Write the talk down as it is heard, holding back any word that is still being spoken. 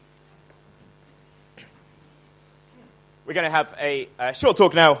We're going to have a short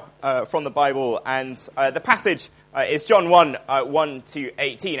talk now from the Bible, and the passage is John 1, 1 to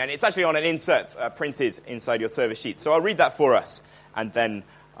 18, and it's actually on an insert printed inside your service sheet. So I'll read that for us, and then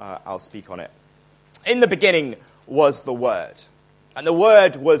I'll speak on it. In the beginning was the Word, and the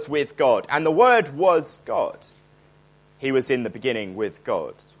Word was with God, and the Word was God. He was in the beginning with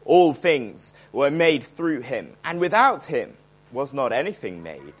God. All things were made through him, and without him was not anything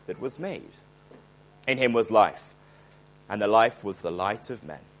made that was made. In him was life, and the life was the light of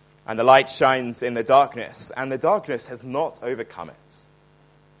men. And the light shines in the darkness, and the darkness has not overcome it.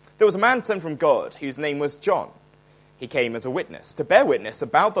 There was a man sent from God, whose name was John. He came as a witness, to bear witness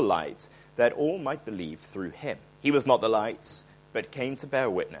about the light, that all might believe through him. He was not the light, but came to bear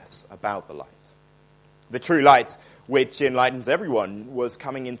witness about the light. The true light, which enlightens everyone, was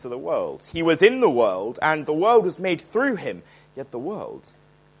coming into the world. He was in the world, and the world was made through him, yet the world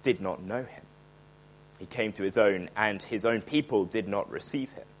did not know him. He came to his own, and his own people did not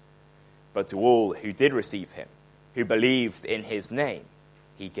receive him. But to all who did receive him, who believed in his name,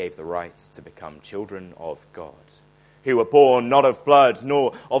 he gave the right to become children of God, who were born not of blood,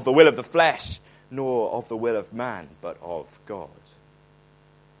 nor of the will of the flesh, nor of the will of man, but of God.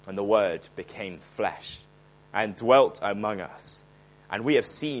 And the Word became flesh and dwelt among us, and we have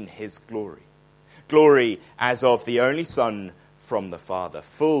seen his glory. Glory as of the only Son from the Father,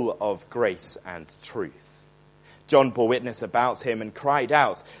 full of grace and truth. John bore witness about him and cried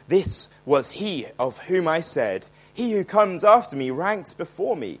out, "This was he of whom I said, 'He who comes after me ranks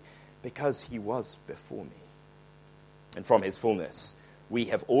before me, because he was before me.' And from his fullness we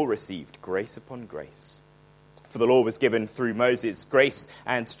have all received grace upon grace. For the law was given through Moses, grace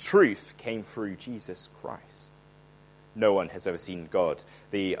and truth came through Jesus Christ. No one has ever seen God,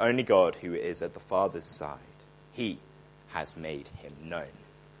 the only God who is at the Father's side. He has made him known."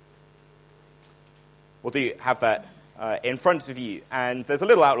 We'll do have that in front of you, and there's a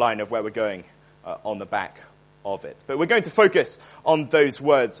little outline of where we're going on the back of it. But we're going to focus on those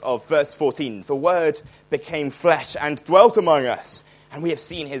words of verse 14. The Word became flesh and dwelt among us, and we have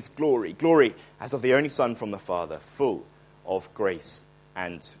seen his glory, glory as of the only Son from the Father, full of grace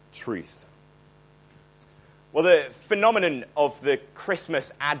and truth. Well, the phenomenon of the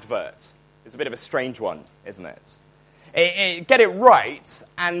Christmas advert is a bit of a strange one, isn't it? Get it right,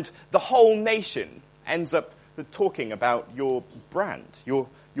 and the whole nation ends up talking about your brand,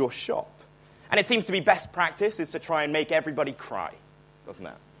 your shop. And it seems to be best practice is to try and make everybody cry, doesn't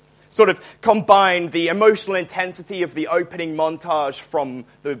it? Sort of combine the emotional intensity of the opening montage from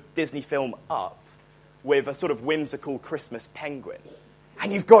the Disney film Up with a sort of whimsical Christmas penguin.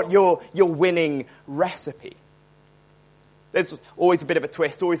 And you've got your winning recipe. There's always a bit of a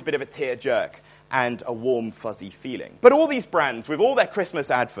twist, always a bit of a tear jerk, and a warm, fuzzy feeling. But all these brands, with all their Christmas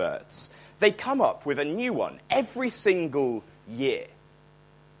adverts, they come up with a new one every single year.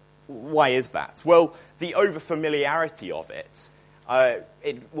 Why is that? Well, the overfamiliarity of it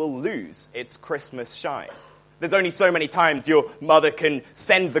will lose its Christmas shine. There's only so many times your mother can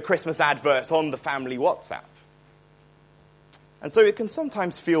send the Christmas advert on the family WhatsApp. And so it can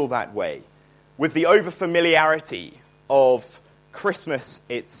sometimes feel that way with the overfamiliarity of Christmas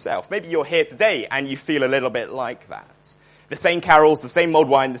itself. Maybe you're here today and you feel a little bit like that. The same carols, the same mulled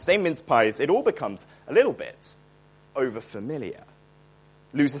wine, the same mince pies, it all becomes a little bit overfamiliar.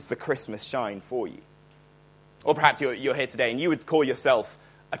 Loses the Christmas shine for you. Or perhaps you're here today and you would call yourself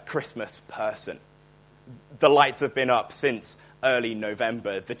a Christmas person. The lights have been up since early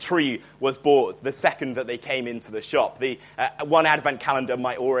November. The tree was bought the second that they came into the shop. The one advent calendar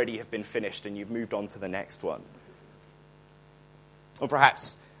might already have been finished and you've moved on to the next one. Or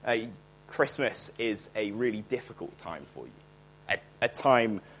perhaps Christmas is a really difficult time for you. A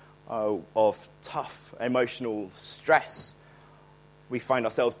time of tough emotional stress. We find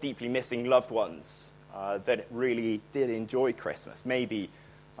ourselves deeply missing loved ones that really did enjoy Christmas. Maybe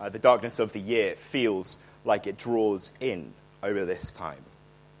the darkness of the year feels like it draws in over this time.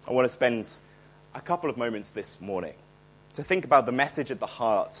 I want to spend a couple of moments this morning to think about the message at the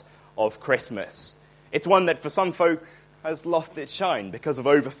heart of Christmas. It's one that for some folk has lost its shine because of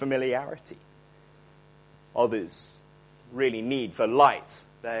overfamiliarity. Others really need the light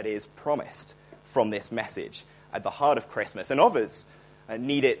that is promised from this message at the heart of Christmas, and others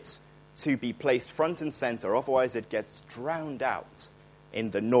need it to be placed front and center, otherwise it gets drowned out in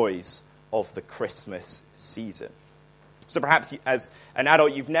the noise of the Christmas season. So perhaps as an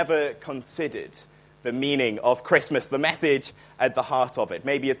adult you've never considered the meaning of Christmas, the message at the heart of it.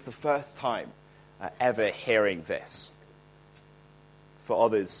 Maybe it's the first time ever hearing this. For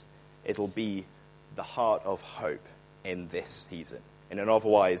others, it'll be the heart of hope in this season, in an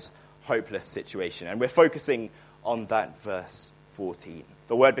otherwise hopeless situation. And we're focusing on that verse 14.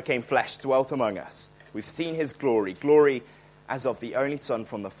 The Word became flesh, dwelt among us. We've seen his glory, glory as of the only Son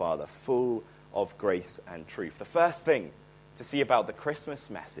from the Father, full of grace and truth. The first thing to see about the Christmas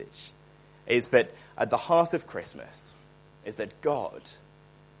message is that at the heart of Christmas is that God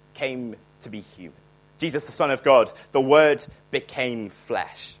came to be human. Jesus, the Son of God, the Word became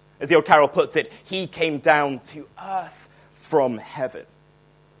flesh. As the old carol puts it, he came down to earth from heaven.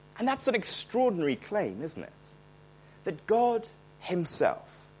 And that's an extraordinary claim, isn't it? That God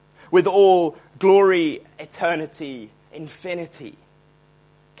himself, with all glory, eternity, infinity,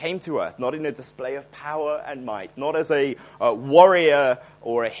 came to earth, not in a display of power and might, not as a warrior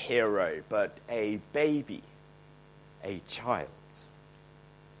or a hero, but a baby, a child.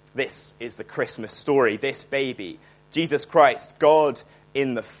 This is the Christmas story. This baby, Jesus Christ, God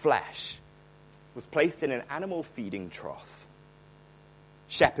in the flesh, was placed in an animal feeding trough.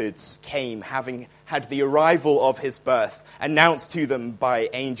 Shepherds came, having had the arrival of his birth announced to them by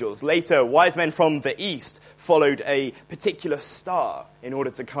angels. Later, wise men from the east followed a particular star in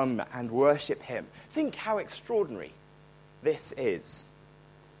order to come and worship him. Think how extraordinary this is.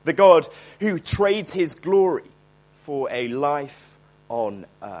 The God who trades his glory for a life on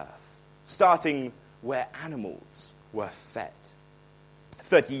earth, starting where animals were fed.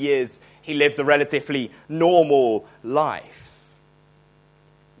 30 years, he lives a relatively normal life.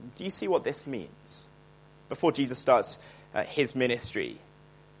 Do you see what this means? Before Jesus starts his ministry,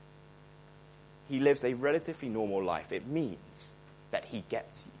 he lives a relatively normal life. It means that he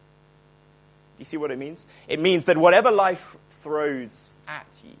gets you. Do you see what it means? It means that whatever life throws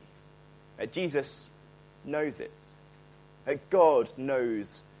at you, Jesus knows it. God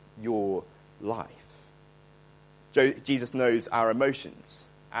knows your life. Jesus knows our emotions,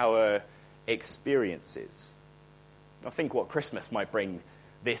 our experiences. I think what Christmas might bring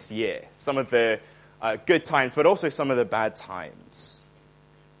this year. Some of the good times, but also some of the bad times.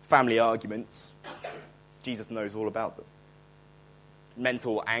 Family arguments. Jesus knows all about them.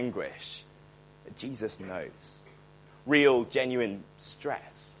 Mental anguish. Jesus knows. Real, genuine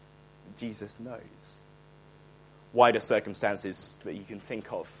stress. Jesus knows. Wider circumstances that you can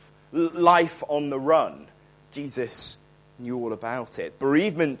think of. Life on the run. Jesus knew all about it.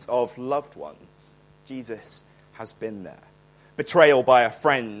 Bereavement of loved ones. Jesus has been there. Betrayal by a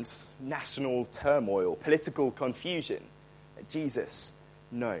friend, national turmoil, political confusion. Jesus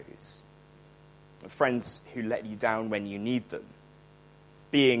knows. Friends who let you down when you need them.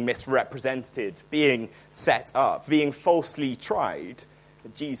 Being misrepresented, being set up, being falsely tried.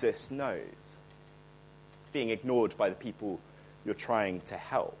 Jesus knows. Being ignored by the people you're trying to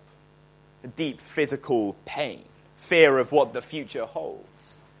help. Deep physical pain, fear of what the future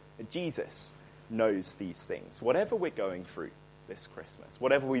holds. Jesus knows these things. Whatever we're going through this Christmas,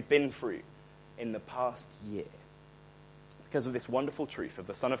 whatever we've been through in the past year, because of this wonderful truth of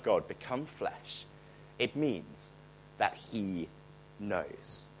the Son of God become flesh, it means that he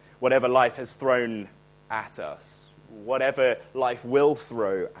knows. Whatever life has thrown at us, whatever life will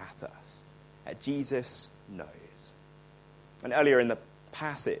throw at us, Jesus knows. And earlier in the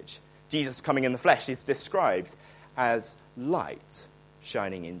passage, Jesus coming in the flesh is described as light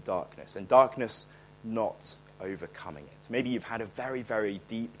shining in darkness, and darkness not overcoming it. Maybe you've had a very, very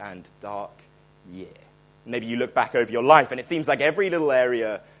deep and dark year. Maybe you look back over your life and it seems like every little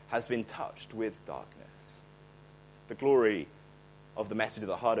area has been touched with darkness. The glory of the message of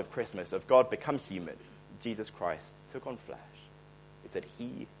the heart of Christmas, of God become human, Jesus Christ took on flesh, is that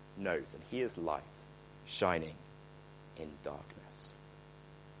he knows, and he is light shining in darkness.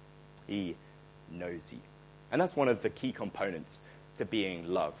 He knows you. And that's one of the key components to being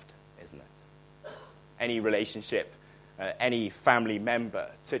loved, isn't it? Any relationship, any family member,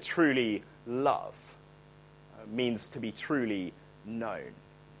 to truly love means to be truly known.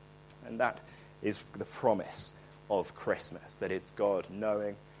 And that is the promise of Christmas, that it's God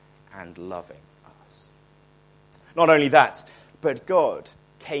knowing and loving us. Not only that, but God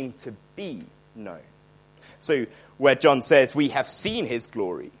came to be known. So where John says, we have seen his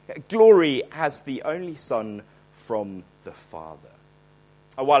glory, glory as the only Son from the Father.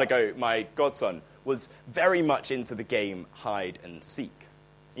 A while ago, my godson was very much into the game hide and seek.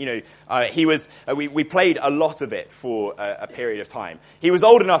 You know, we played a lot of it for a period of time. He was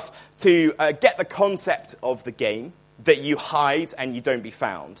old enough to get the concept of the game, that you hide and you don't be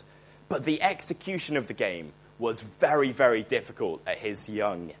found. But the execution of the game was very, very difficult at his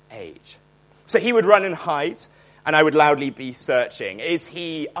young age. So he would run and hide, and I would loudly be searching. Is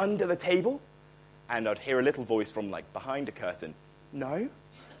he under the table? And I'd hear a little voice from, behind a curtain. No.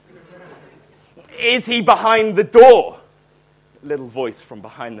 Is he behind the door? Little voice from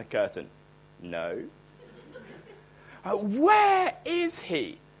behind the curtain. No. Where is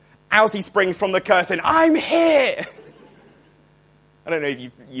he? Out he springs from the curtain. I'm here! I don't know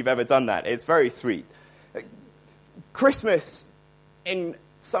if you've ever done that. It's very sweet. Christmas, in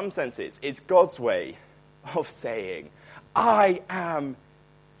some senses, is God's way of saying, I am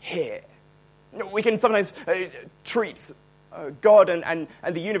here. We can sometimes treat God and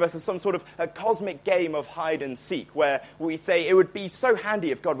the universe as some sort of a cosmic game of hide and seek, where we say it would be so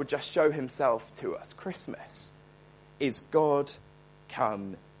handy if God would just show himself to us. Christmas is God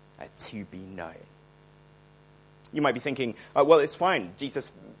come to be known. You might be thinking, well, it's fine,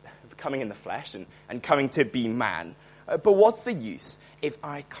 Jesus coming in the flesh and coming to be man. But what's the use if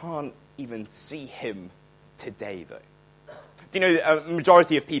I can't even see him today, though? Do you know a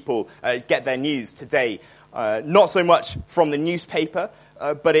majority of people get their news today, not so much from the newspaper,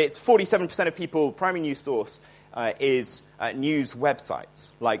 but it's 47% of people, primary news source is news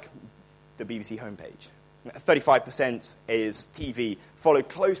websites, like the BBC homepage. 35% is TV, followed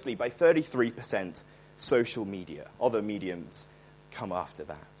closely by 33% social media. Other mediums come after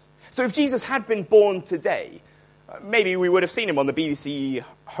that. So if Jesus had been born today, maybe we would have seen him on the BBC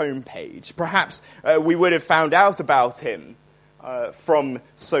homepage. Perhaps we would have found out about him from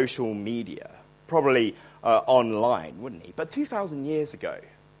social media, probably online, wouldn't he? But 2,000 years ago,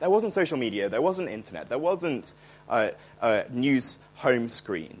 there wasn't social media, there wasn't internet, there wasn't news home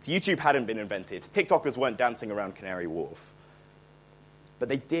screens. YouTube hadn't been invented. TikTokers weren't dancing around Canary Wharf. But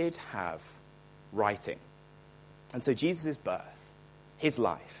they did have writing. And so Jesus' birth, his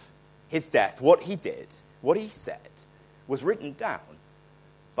life, his death, what he did, what he said, was written down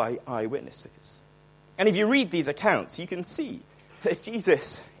by eyewitnesses. And if you read these accounts, you can see that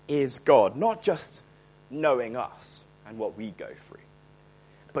Jesus is God, not just knowing us and what we go through,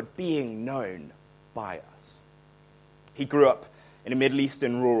 but being known by us. He grew up in a Middle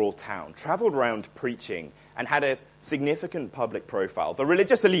Eastern rural town, traveled around preaching, and had a significant public profile. The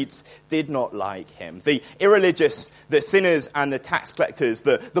religious elites did not like him. The irreligious, the sinners and the tax collectors,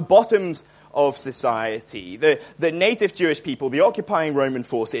 the bottoms of society, the native Jewish people, the occupying Roman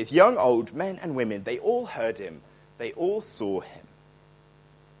forces, young, old, men and women, they all heard him. They all saw him.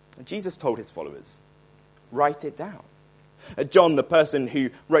 And Jesus told his followers, write it down. John, the person who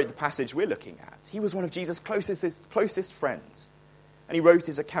wrote the passage we're looking at, he was one of Jesus' closest friends. And he wrote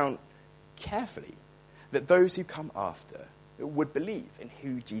his account carefully, that those who come after would believe in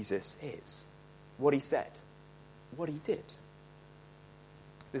who Jesus is, what he said, what he did.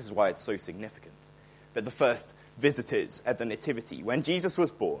 This is why it's so significant that the first visitors at the Nativity, when Jesus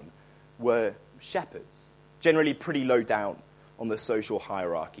was born, were shepherds, generally pretty low down on the social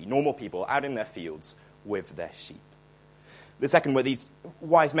hierarchy, normal people out in their fields with their sheep. The second were these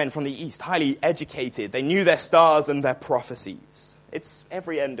wise men from the East, highly educated. They knew their stars and their prophecies. It's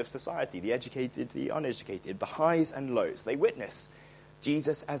every end of society, the educated, the uneducated, the highs and lows. They witness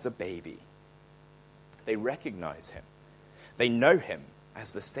Jesus as a baby. They recognize him. They know him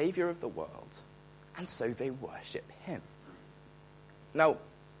as the Savior of the world, and so they worship him. Now,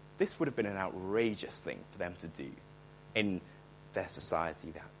 this would have been an outrageous thing for them to do in their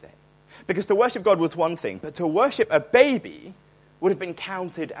society that day. Because to worship God was one thing, but to worship a baby would have been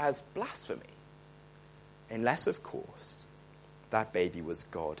counted as blasphemy. Unless, of course, that baby was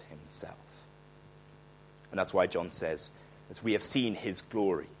God himself. And that's why John says, as we have seen his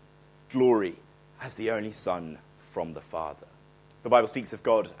glory, glory as the only Son from the Father. The Bible speaks of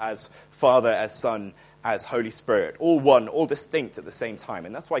God as Father, as Son, as Holy Spirit, all one, all distinct at the same time.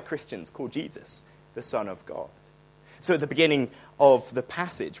 And that's why Christians call Jesus the Son of God. So at the beginning of the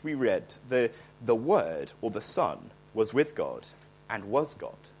passage, we read the Word, or the Son, was with God and was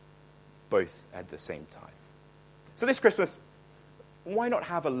God, both at the same time. So this Christmas, why not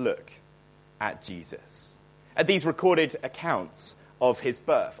have a look at Jesus, at these recorded accounts of his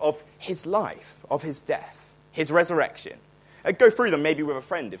birth, of his life, of his death, his resurrection? Go through them maybe with a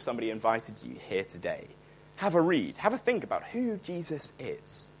friend if somebody invited you here today. Have a read, have a think about who Jesus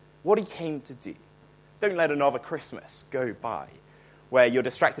is, what he came to do. Don't let another Christmas go by where you're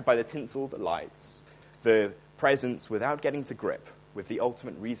distracted by the tinsel, the lights, the presents without getting to grip with the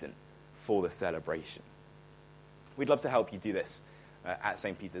ultimate reason for the celebration. We'd love to help you do this at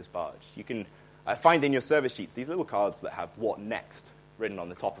St. Peter's Barge. You can find in your service sheets these little cards that have "What next" written on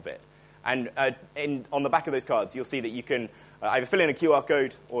the top of it. And on the back of those cards, you'll see that you can either fill in a QR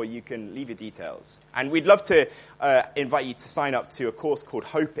code or you can leave your details. And we'd love to invite you to sign up to a course called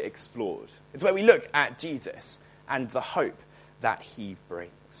Hope Explored. It's where we look at Jesus and the hope that he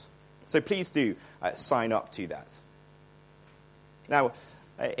brings. So please do sign up to that. Now,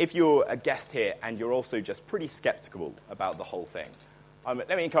 if you're a guest here and you're also just pretty skeptical about the whole thing,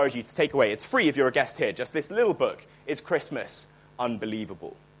 let me encourage you to take away. It's free if you're a guest here. Just this little book, Is Christmas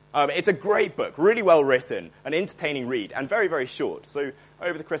Unbelievable? It's a great book, really well written, an entertaining read, and very, very short. So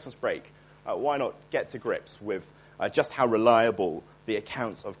over the Christmas break, why not get to grips with just how reliable the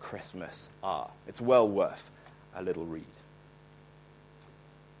accounts of Christmas are? It's well worth a little read.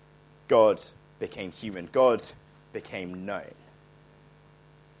 God became human. God became known.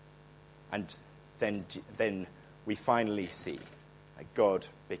 And then we finally see that God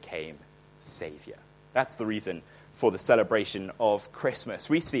became Savior. That's the reason for the celebration of Christmas.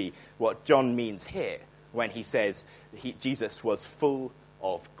 We see what John means here when he says Jesus was full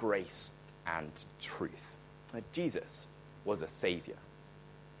of grace and truth. Jesus was a Savior.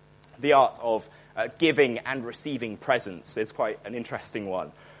 The art of giving and receiving presents is quite an interesting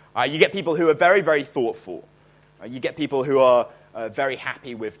one. You get people who are very, very thoughtful. You get people who are very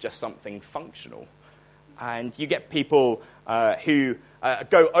happy with just something functional. And you get people who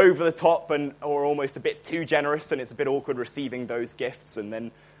go over the top and are almost a bit too generous, and it's a bit awkward receiving those gifts. And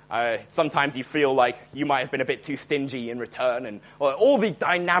then sometimes you feel like you might have been a bit too stingy in return. And all the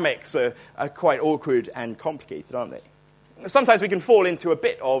dynamics are quite awkward and complicated, aren't they? Sometimes we can fall into a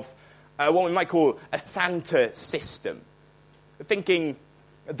bit of what we might call a Santa system, thinking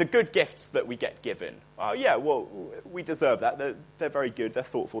the good gifts that we get given, we deserve that. They're very good, they're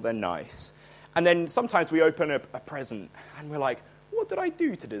thoughtful, they're nice. And then sometimes we open a present and we're like, what did I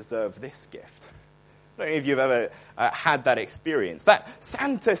do to deserve this gift? I don't know if you've ever had that experience. That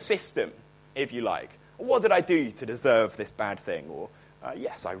Santa system, if you like. What did I do to deserve this bad thing? Or,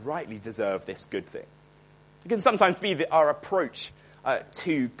 yes, I rightly deserve this good thing. It can sometimes be our approach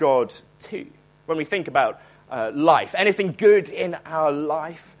to God too. When we think about life, anything good in our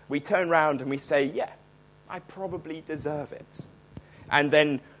life, we turn around and we say, yeah, I probably deserve it. And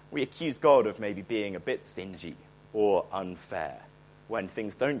then we accuse God of maybe being a bit stingy or unfair when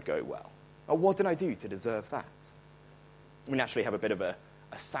things don't go well. Or what did I do to deserve that? We naturally have a bit of a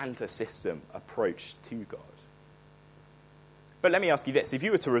Santa system approach to God. But let me ask you this. If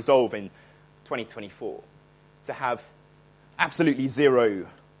you were to resolve in 2024 to have absolutely zero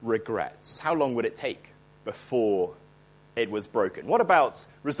regrets, how long would it take before it was broken? What about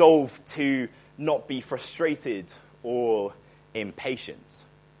resolve to not be frustrated or impatient?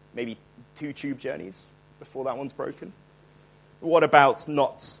 Maybe 2 tube journeys before that one's broken? What about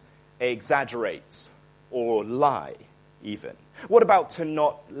not exaggerate or lie even? What about to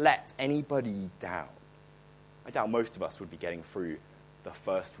not let anybody down? I doubt most of us would be getting through the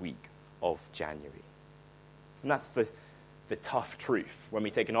first week of January. And that's the tough truth when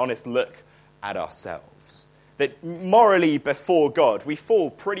we take an honest look at ourselves. That morally before God, we fall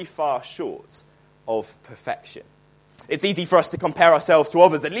pretty far short of perfection. It's easy for us to compare ourselves to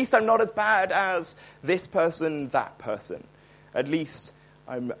others. At least I'm not as bad as this person, that person. At least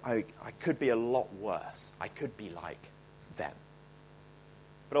I could be a lot worse. I could be like them.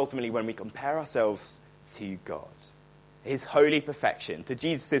 But ultimately, when we compare ourselves to God, his holy perfection, to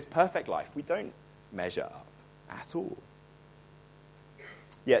Jesus' perfect life, we don't measure up at all.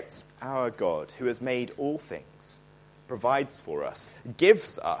 Yet our God, who has made all things, provides for us,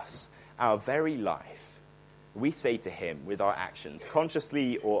 gives us our very life. We say to him with our actions,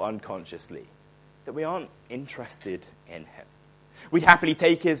 consciously or unconsciously, that we aren't interested in him. We'd happily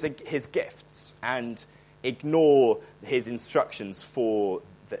take his gifts and ignore his instructions for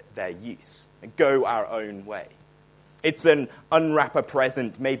their use and go our own way. It's an unwrap a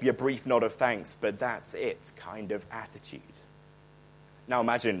present, maybe a brief nod of thanks, but that's it kind of attitude. Now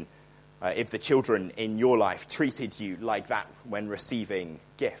imagine if the children in your life treated you like that when receiving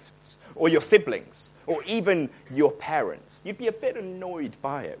gifts, or your siblings, or even your parents. You'd be a bit annoyed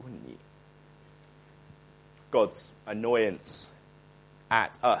by it, wouldn't you? God's annoyance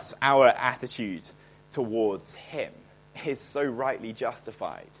at us, our attitude towards him, is so rightly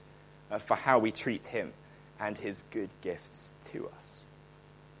justified for how we treat him and his good gifts to us.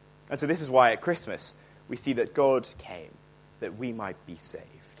 And so this is why at Christmas we see that God came that we might be saved.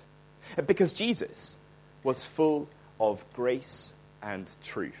 Because Jesus was full of grace and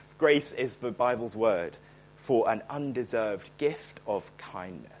truth. Grace is the Bible's word for an undeserved gift of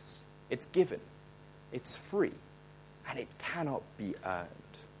kindness. It's given, it's free, and it cannot be earned.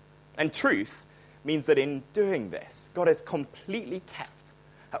 And truth means that in doing this, God has completely kept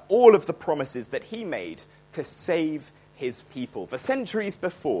all of the promises that he made to save his people. For centuries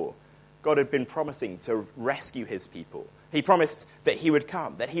before, God had been promising to rescue his people. He promised that he would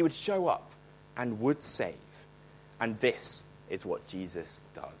come, that he would show up and would save. And this is what Jesus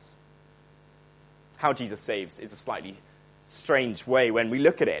does. How Jesus saves is a slightly strange way when we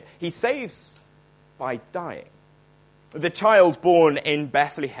look at it. He saves by dying. The child born in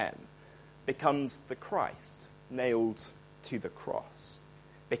Bethlehem becomes the Christ, nailed to the cross.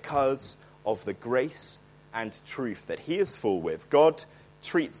 Because of the grace and truth that he is full with, God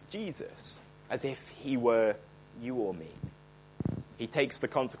treats Jesus as if he were you or me. He takes the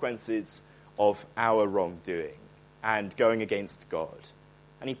consequences of our wrongdoing and going against God,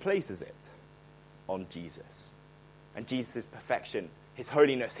 and he places it on Jesus. And Jesus' perfection, his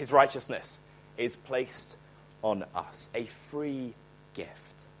holiness, his righteousness is placed on us, a free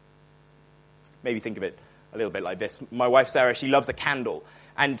gift. Maybe think of it a little bit like this. My wife Sarah, she loves a candle,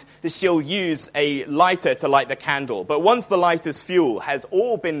 and she'll use a lighter to light the candle. But once the lighter's fuel has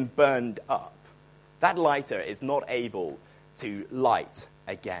all been burned up, that lighter is not able to light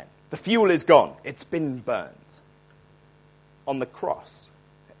again. The fuel is gone. It's been burned. On the cross,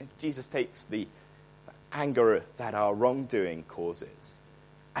 Jesus takes the anger that our wrongdoing causes,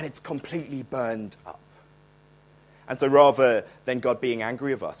 and it's completely burned up. And so rather than God being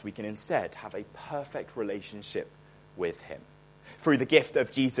angry with us, we can instead have a perfect relationship with him. Through the gift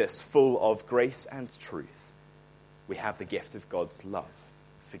of Jesus, full of grace and truth, we have the gift of God's love,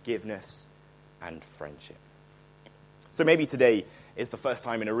 forgiveness, and friendship. So maybe today is the first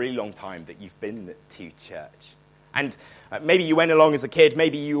time in a really long time that you've been to church. And maybe you went along as a kid,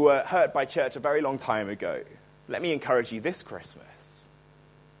 maybe you were hurt by church a very long time ago. Let me encourage you this Christmas.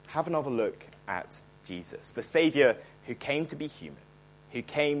 Have another look at Jesus, the Savior who came to be human, who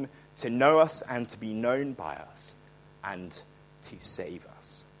came to know us and to be known by us, and to save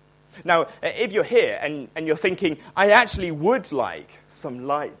us. Now, if you're here and you're thinking, I actually would like some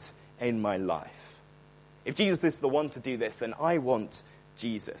light in my life. If Jesus is the one to do this, then I want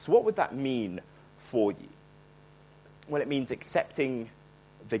Jesus. What would that mean for you? Well, it means accepting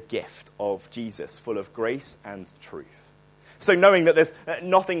the gift of Jesus, full of grace and truth. So knowing that there's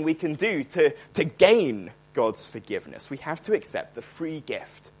nothing we can do to gain God's forgiveness, we have to accept the free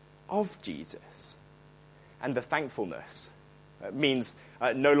gift of Jesus. And the thankfulness means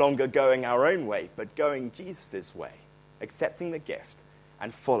no longer going our own way, but going Jesus' way, accepting the gift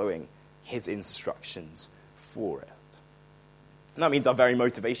and following his instructions for it. And that means our very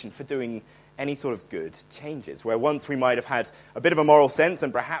motivation for doing any sort of good changes, where once we might have had a bit of a moral sense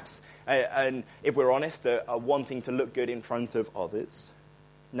and perhaps, and if we're honest, a wanting to look good in front of others.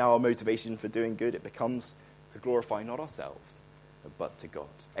 Now our motivation for doing good, it becomes to glorify not ourselves, but to God.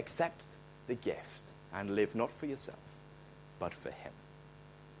 Accept the gift and live not for yourself, but for him.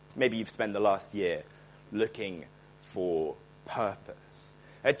 Maybe you've spent the last year looking for purpose,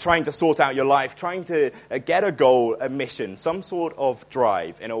 trying to sort out your life, trying to get a goal, a mission, some sort of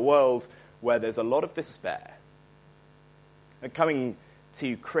drive in a world where there's a lot of despair. And coming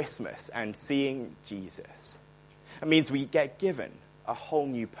to Christmas and seeing Jesus, it means we get given a whole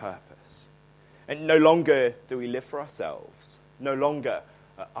new purpose. And no longer do we live for ourselves. No longer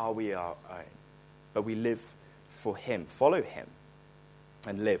are we our own. But we live for him, follow him,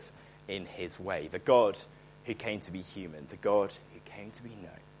 and live in his way. The God who came to be human, the God who came to be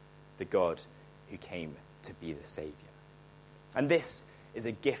known, the God who came to be the Savior. And this is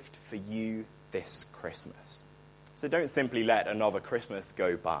a gift for you this Christmas. So don't simply let another Christmas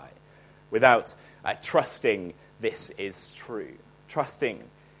go by without trusting this is true, trusting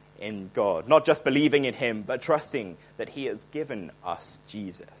in God, not just believing in him, but trusting that he has given us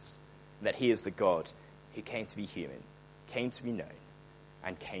Jesus, that he is the God who came to be human, came to be known,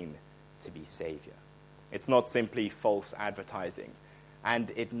 and came to be Savior. It's not simply false advertising,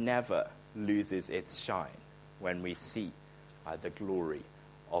 and it never loses its shine when we see the glory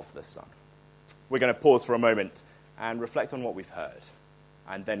of the Son. We're going to pause for a moment and reflect on what we've heard,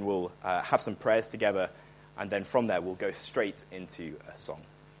 and then we'll have some prayers together, and then from there we'll go straight into a song.